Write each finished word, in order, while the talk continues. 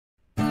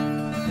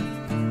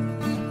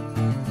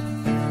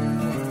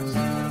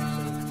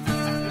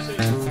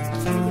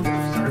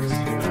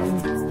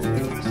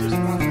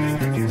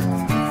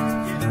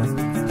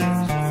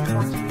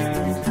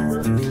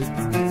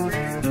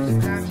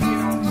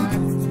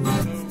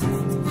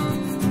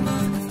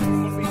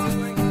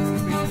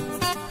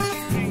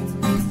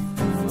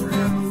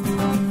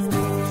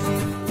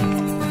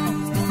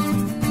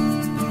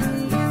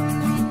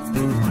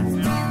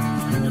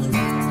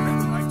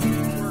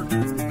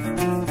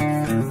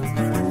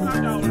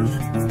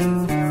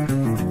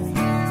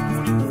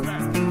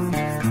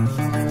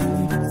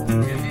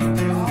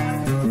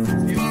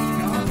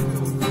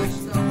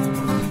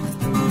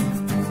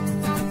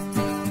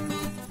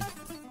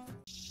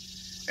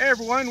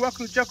everyone.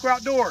 Welcome to Joco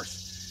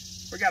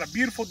Outdoors. We got a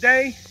beautiful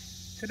day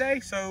today,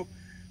 so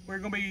we're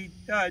going to be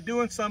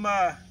doing some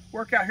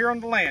work out here on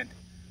the land.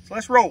 So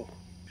let's roll.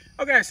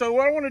 Okay, so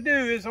what I want to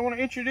do is I want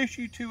to introduce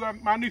you to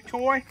my new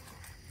toy.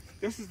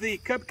 This is the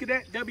Cub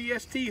Cadet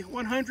WST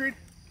 100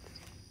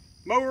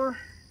 mower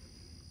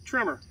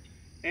trimmer.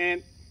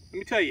 And let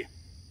me tell you,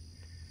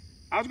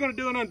 I was going to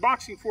do an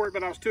unboxing for it,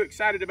 but I was too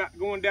excited about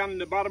going down in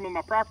the bottom of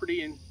my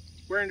property and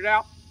wearing it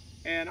out.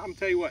 And I'm going to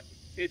tell you what,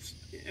 it's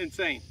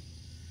insane.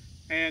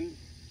 And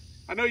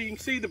I know you can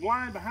see the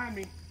blind behind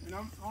me, and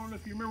I don't know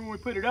if you remember when we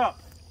put it up,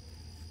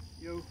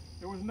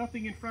 there was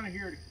nothing in front of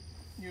here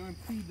to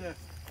impede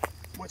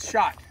what's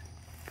shot.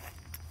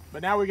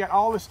 But now we got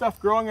all this stuff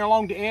growing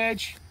along the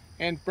edge,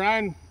 and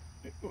Brian's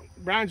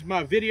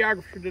my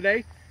videographer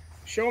today,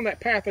 showing that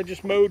path I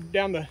just mowed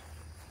down the,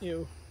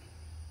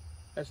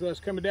 that's what's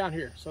coming down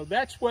here. So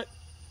that's what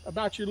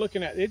about you're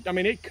looking at.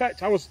 It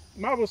cuts.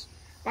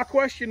 My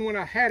question when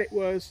I had it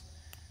was,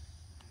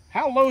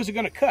 how low is it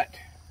going to cut?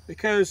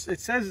 Because it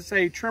says it's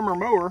a trimmer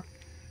mower,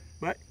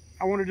 but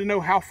I wanted to know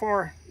how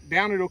far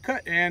down it'll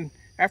cut. And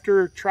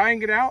after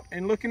trying it out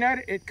and looking at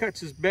it, it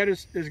cuts as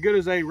good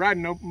as a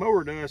riding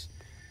mower does.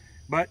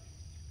 But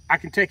I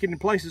can take it in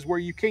places where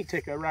you can't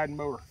take a riding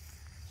mower.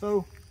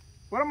 So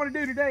what I'm going to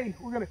do today,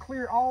 we're going to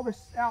clear all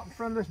this out in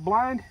front of this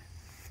blind,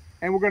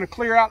 and we're going to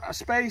clear out a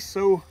space.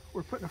 So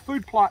we're putting a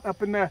food plot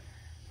up in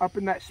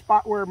that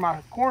spot where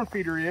my corn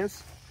feeder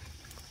is.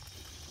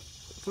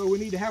 So we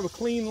need to have a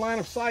clean line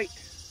of sight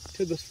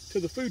to the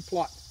food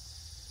plot.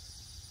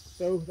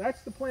 So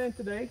that's the plan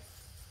today.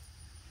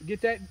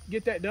 Get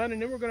that done,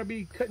 and then we're going to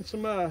be cutting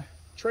some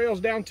trails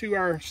down to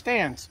our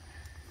stands,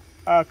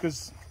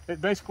 because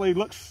it basically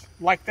looks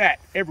like that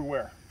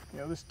everywhere.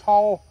 This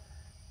tall,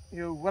 I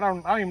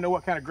don't even know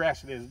what kind of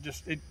grass it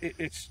is.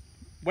 It's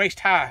waist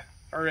high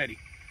already,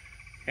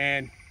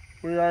 and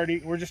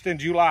we're just in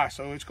July,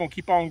 so it's going to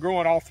keep on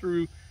growing all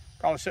through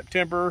probably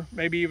September,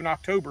 maybe even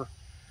October,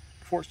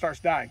 before it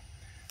starts dying.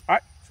 All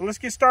right, so let's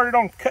get started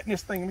on cutting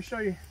this thing. Let me show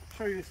you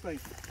this thing.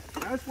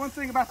 Now, that's one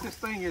thing about this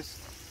thing is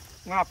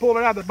when I pulled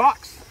it out of the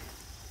box,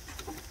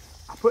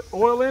 I put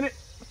oil in it,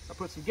 I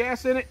put some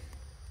gas in it,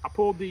 I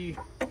pulled the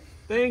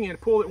thing and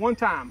pulled it one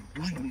time,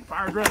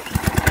 fired up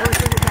every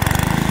single time.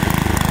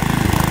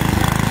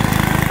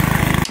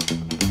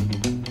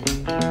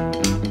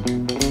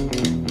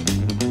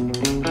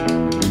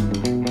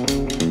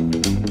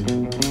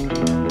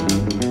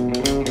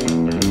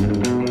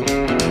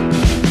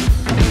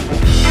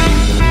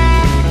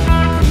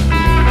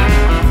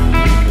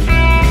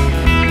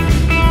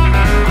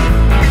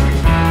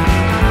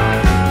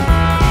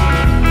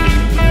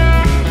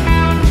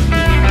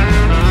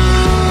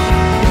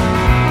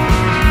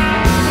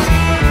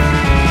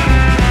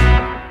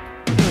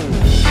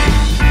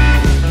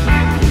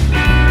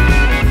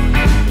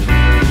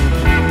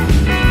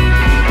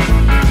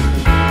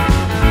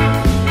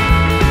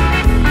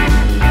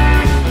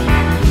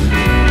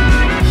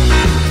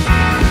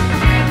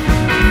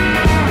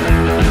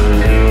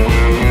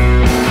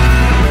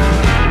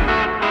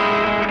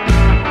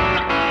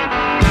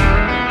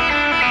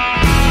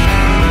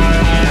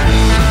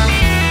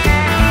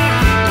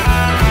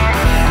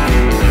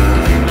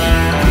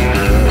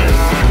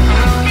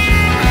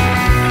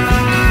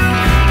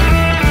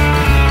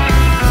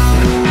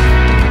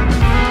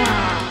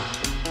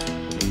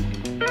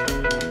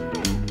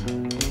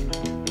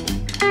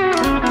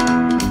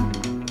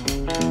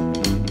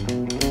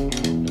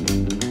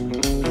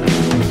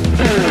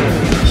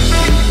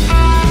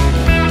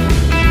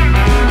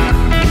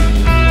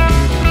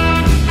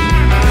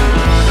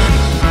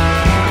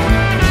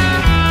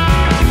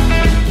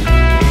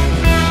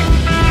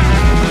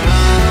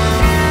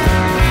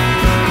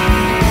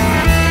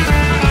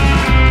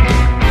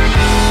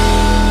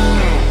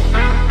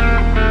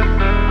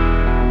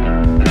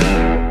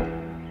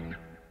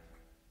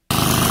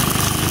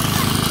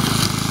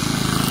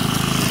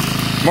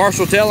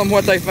 Marshall, tell them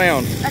what they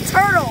found. A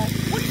turtle.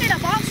 What is it, a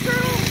box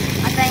turtle?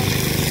 I think.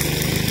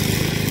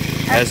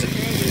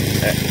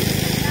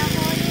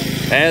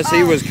 As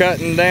he was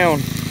cutting down.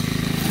 What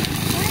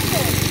is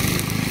it?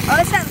 Oh,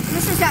 this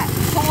has got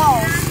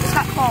claws. It's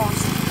got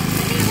claws.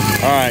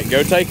 All right,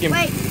 go take him.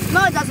 Wait,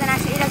 no, it doesn't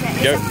actually. It doesn't.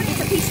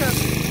 It's a piece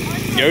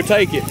of. Go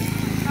take it.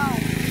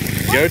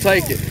 No. Go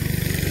take it.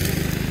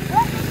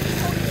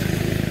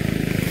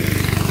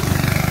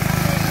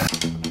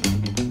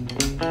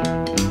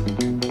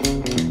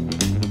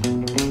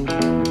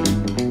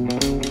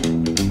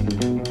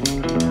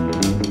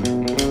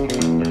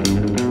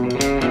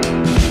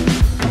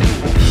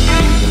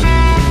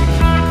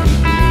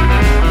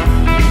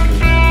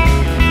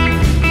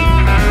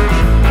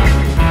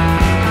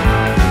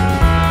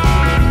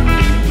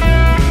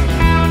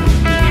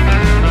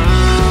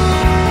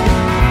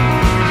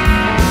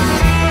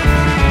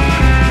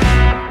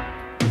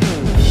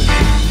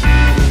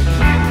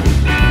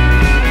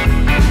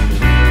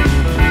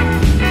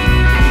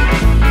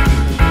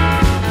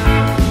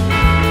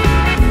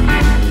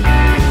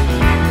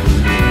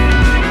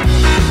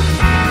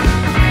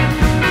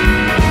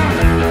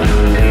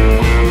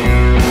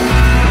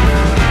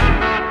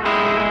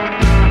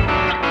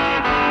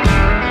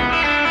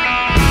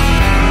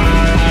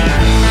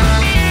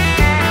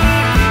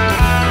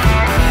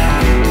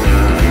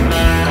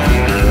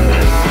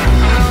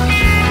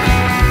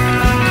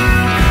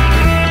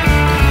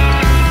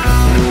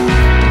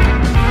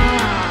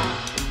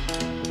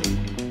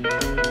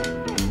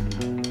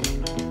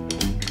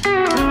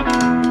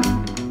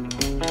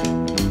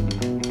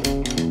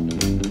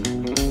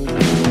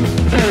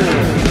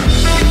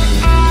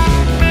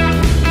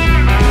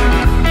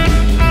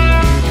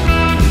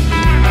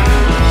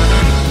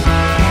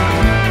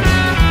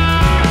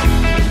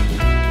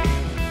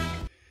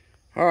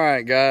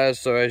 right, guys,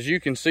 so as you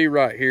can see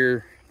right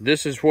here,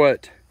 this is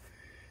what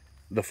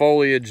the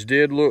foliage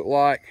did look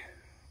like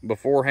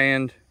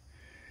beforehand.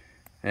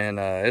 And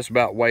it's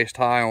about waist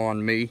high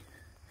on me.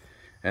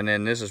 And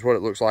then this is what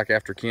it looks like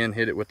after Ken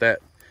hit it with that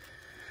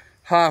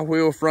high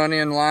wheel front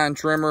end line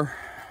trimmer.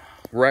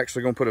 We're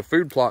actually going to put a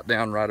food plot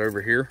down right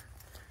over here.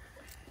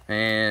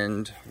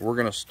 And we're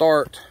going to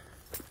start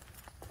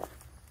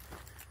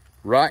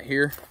right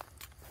here.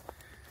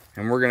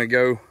 And we're going to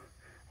go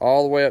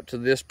all the way up to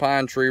this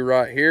pine tree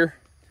right here,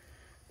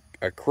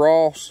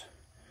 across,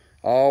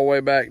 all the way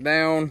back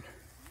down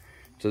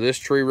to this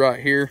tree right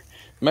here.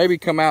 Maybe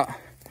come out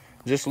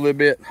just a little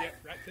bit right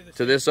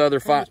to this other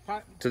pine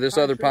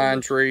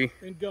tree.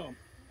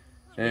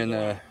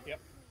 And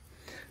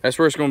that's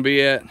where it's going to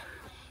be at.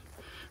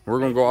 We're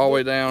going to go all the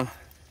way down.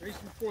 The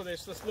reason before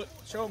this, let's look,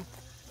 show them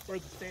where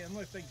the stand,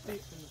 unless they can see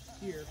it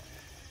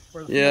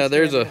from here. Yeah,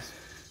 there's a...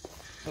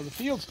 So the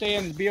field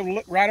stand is be able to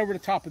look right over the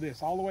top of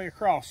this, all the way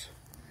across.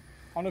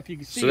 I don't know if you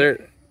can see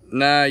it.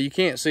 Nah, you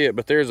can't see it,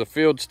 but there's a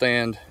field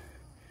stand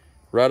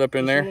right up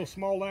in there. A little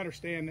small ladder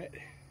stand that.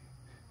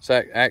 It's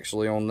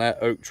actually on that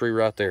oak tree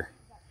right there.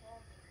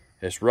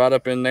 It's right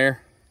up in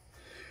there.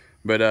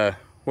 But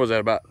what was that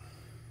about?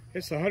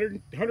 It's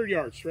 100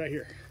 yards right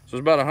here. So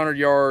it's about 100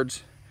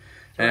 yards.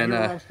 Right, and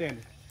I'm standing.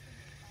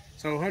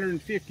 So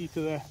 150 to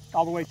the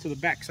all the way to the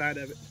back side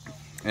of it.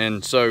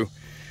 And so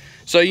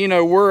you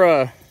know,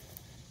 we're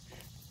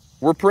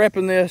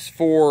prepping this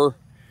for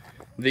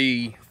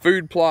the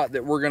food plot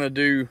that we're gonna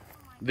do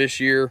this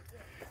year.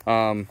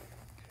 One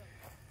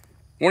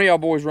of y'all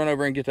boys run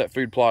over and get that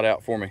food plot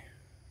out for me.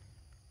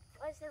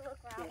 What does it look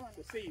like?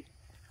 We'll see.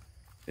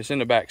 It's in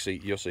the back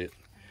seat, you'll see it.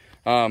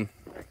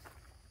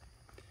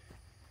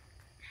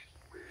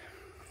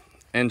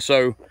 And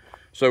so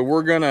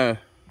we're gonna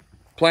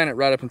plant it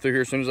right up and through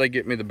here. As soon as they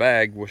get me the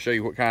bag, we'll show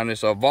you what kind.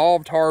 This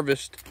Evolved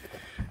Harvest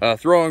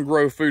Throw and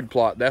Grow food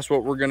plot. That's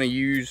what we're gonna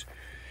use.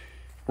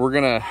 We're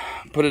gonna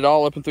put it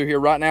all up and through here.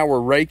 Right now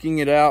we're raking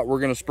it out. We're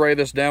gonna spray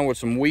this down with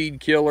some weed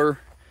killer,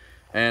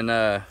 and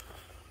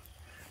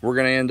we're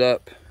gonna end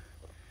up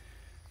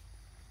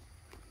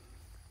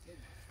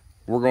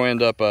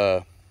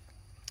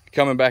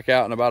coming back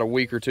out in about a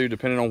week or two,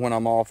 depending on when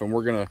I'm off, and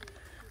we're gonna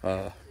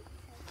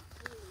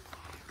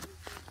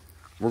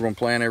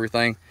plant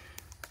everything.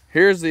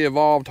 Here's the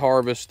Evolved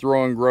Harvest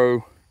Throw and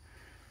Grow.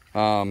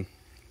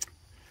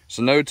 It's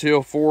a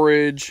no-till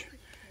forage.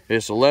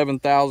 It's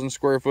 11,000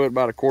 square foot,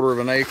 about a quarter of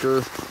an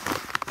acre.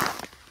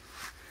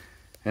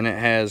 And it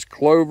has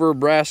clover,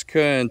 brassica,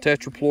 and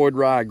tetraploid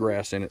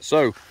ryegrass in it.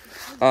 So,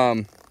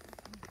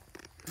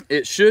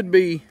 it should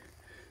be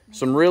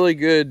some really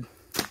good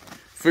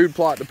food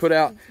plot to put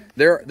out.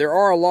 There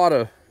are a lot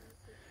of,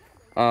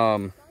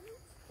 there's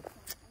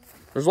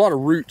a lot of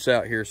roots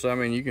out here. So, I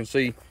mean, you can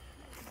see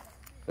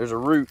there's a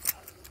root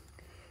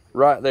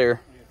right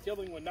there. Yeah,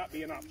 tilling would not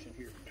be an option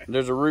here.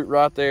 There's a root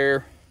right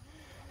there.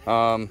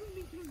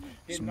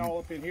 Getting all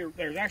up in here.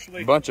 There's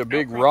actually a bunch of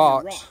big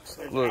rocks.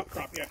 Look,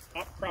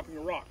 outcropping a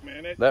rock,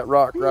 man. That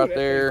rock right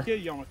there,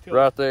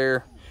 right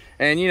there.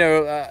 And you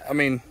know, I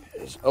mean,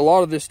 a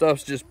lot of this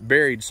stuff's just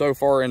buried so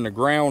far in the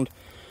ground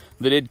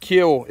that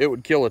it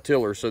would kill a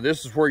tiller. So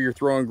this is where your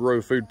Throw and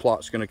Grow food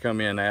plot's going to come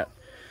in at.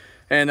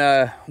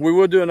 And we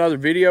will do another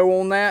video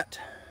on that.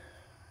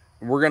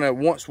 We're gonna,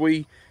 once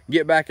we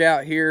get back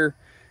out here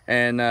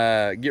and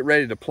get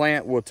ready to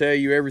plant, we'll tell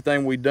you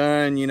everything we've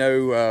done. You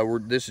know,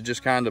 this is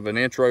just kind of an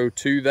intro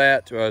to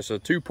that. It's a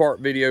two-part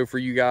video for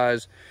you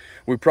guys.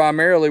 We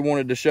primarily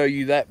wanted to show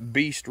you that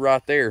beast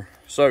right there.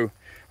 So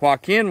while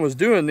Ken was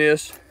doing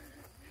this,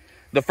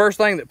 the first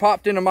thing that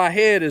popped into my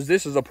head is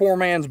this is a poor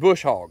man's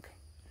bush hog.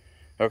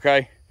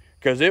 Okay,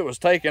 because it was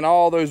taking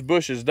all those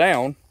bushes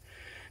down.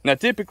 Now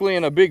typically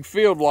in a big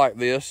field like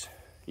this,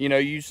 you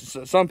know,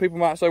 some people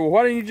might say, well,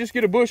 why didn't you just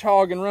get a bush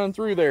hog and run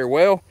through there?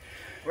 Well,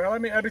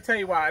 let me tell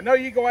you why. I know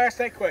you're going to ask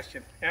that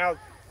question. Now,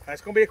 that's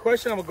going to be a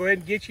question I'm going to go ahead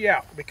and get you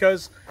out,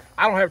 because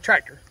I don't have a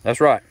tractor.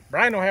 That's right.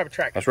 Brian don't have a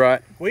tractor. That's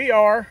right. We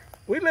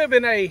live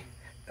in I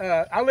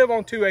live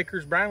on 2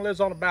 acres. Brian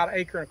lives on about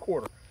 1.25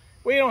 acres.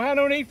 We don't have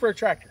no need for a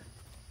tractor.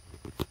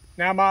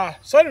 Now, my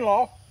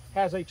son-in-law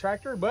has a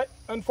tractor, but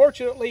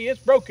unfortunately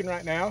it's broken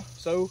right now.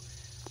 So,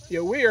 you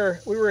know,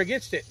 we were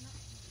against it.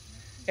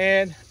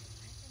 And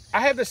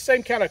I have the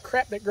same kind of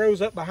crap that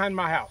grows up behind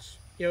my house,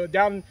 you know,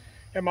 down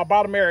in my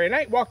bottom area. And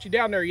I ain't walked you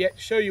down there yet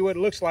to show you what it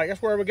looks like.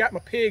 That's where we got my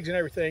pigs and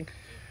everything.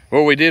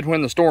 Well, we did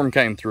when the storm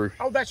came through.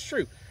 Oh, that's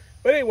true.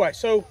 But anyway,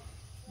 so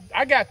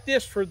I got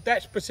this for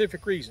that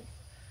specific reason.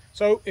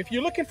 So if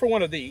you're looking for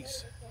one of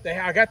these,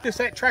 I got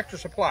this at Tractor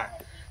Supply.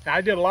 Now,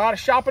 I did a lot of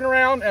shopping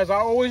around, as I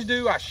always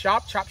do. I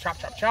shop.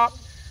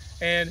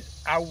 And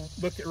I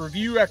looked at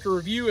review after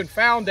review and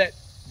found that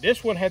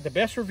this one had the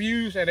best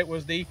reviews and it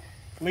was the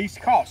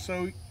least cost.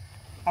 So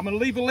I'm going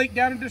to leave a link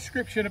down in the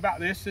description about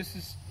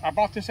this. I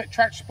bought this at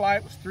Tractor Supply.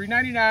 It was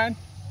 $3.99,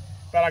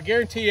 but I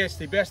guarantee you it's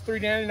the best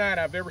 $3.99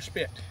 I've ever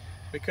spent,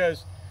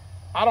 because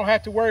I don't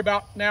have to worry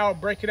about now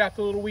breaking out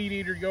the little weed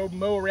eater to go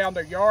mow around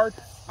their yard.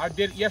 I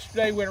did it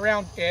yesterday, went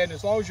around, and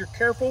as long as you're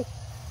careful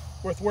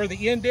with where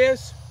the end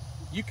is,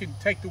 you can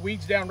take the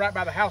weeds down right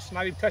by the house and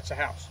not even touch the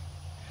house.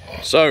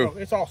 So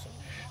it's awesome.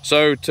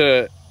 So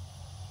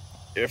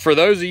for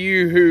those of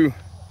you who,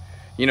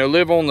 you know,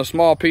 live on the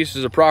small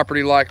pieces of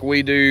property like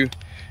we do,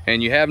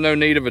 and you have no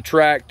need of a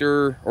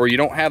tractor, or you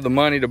don't have the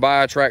money to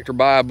buy a tractor,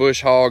 buy a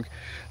bush hog.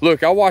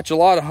 Look, I watch a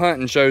lot of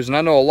hunting shows, and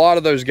I know a lot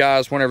of those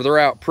guys, whenever they're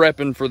out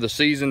prepping for the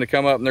season to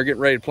come up and they're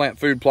getting ready to plant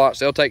food plots,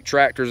 they'll take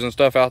tractors and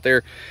stuff out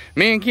there.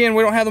 Me and Ken,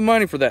 we don't have the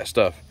money for that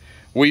stuff.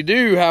 We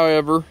do,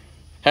 however,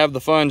 have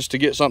the funds to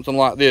get something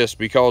like this,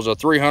 because a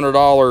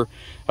 $300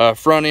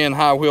 front end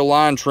high wheel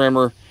line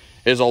trimmer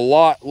is a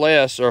lot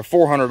less, or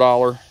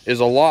 $400 is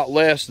a lot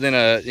less than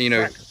a, you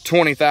know,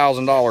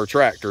 $20,000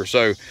 tractor.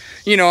 So,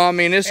 you know, I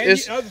mean, it's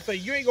the other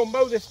thing, you ain't gonna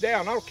mow this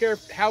down. I don't care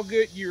how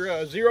good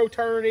your zero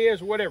turn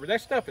is or whatever.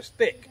 That stuff is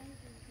thick.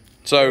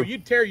 So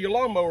you'd tear your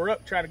lawnmower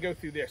up trying to go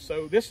through this.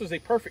 So this is a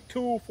perfect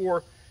tool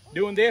for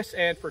doing this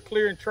and for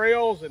clearing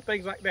trails and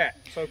things like that.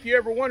 So if you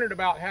ever wondered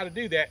about how to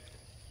do that,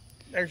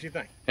 there's your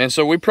thing. And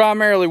so we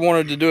primarily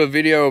wanted to do a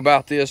video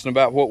about this and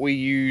about what we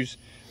use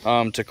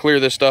to clear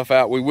this stuff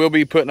out. We will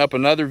be putting up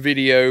another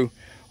video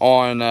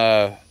on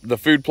the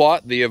food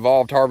plot, the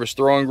Evolved Harvest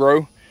Throw and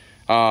Grow.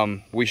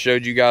 We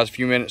showed you guys a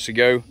few minutes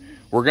ago.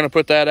 We're going to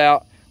put that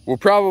out. We'll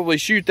probably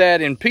shoot that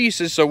in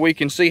pieces so we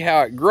can see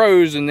how it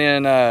grows, and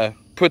then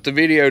put the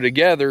video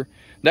together.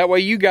 That way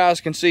you guys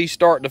can see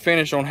start to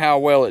finish on how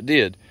well it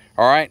did.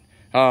 All right.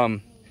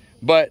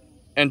 But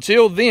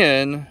until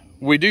then,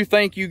 we do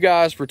thank you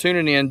guys for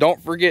tuning in.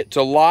 Don't forget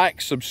to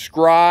like,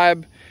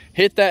 subscribe,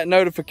 hit that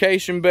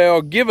notification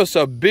bell, give us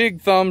a big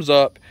thumbs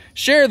up,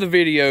 share the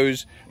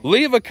videos,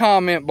 leave a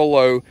comment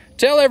below,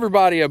 tell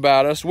everybody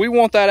about us. We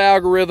want that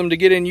algorithm to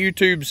get in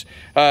YouTube's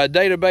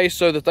database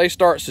so that they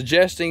start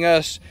suggesting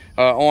us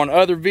on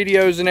other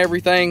videos and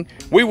everything.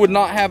 We would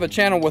not have a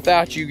channel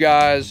without you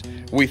guys.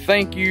 We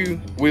thank you,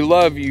 we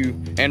love you,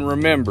 and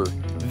remember,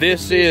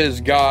 this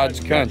is God's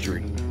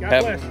country.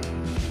 God bless.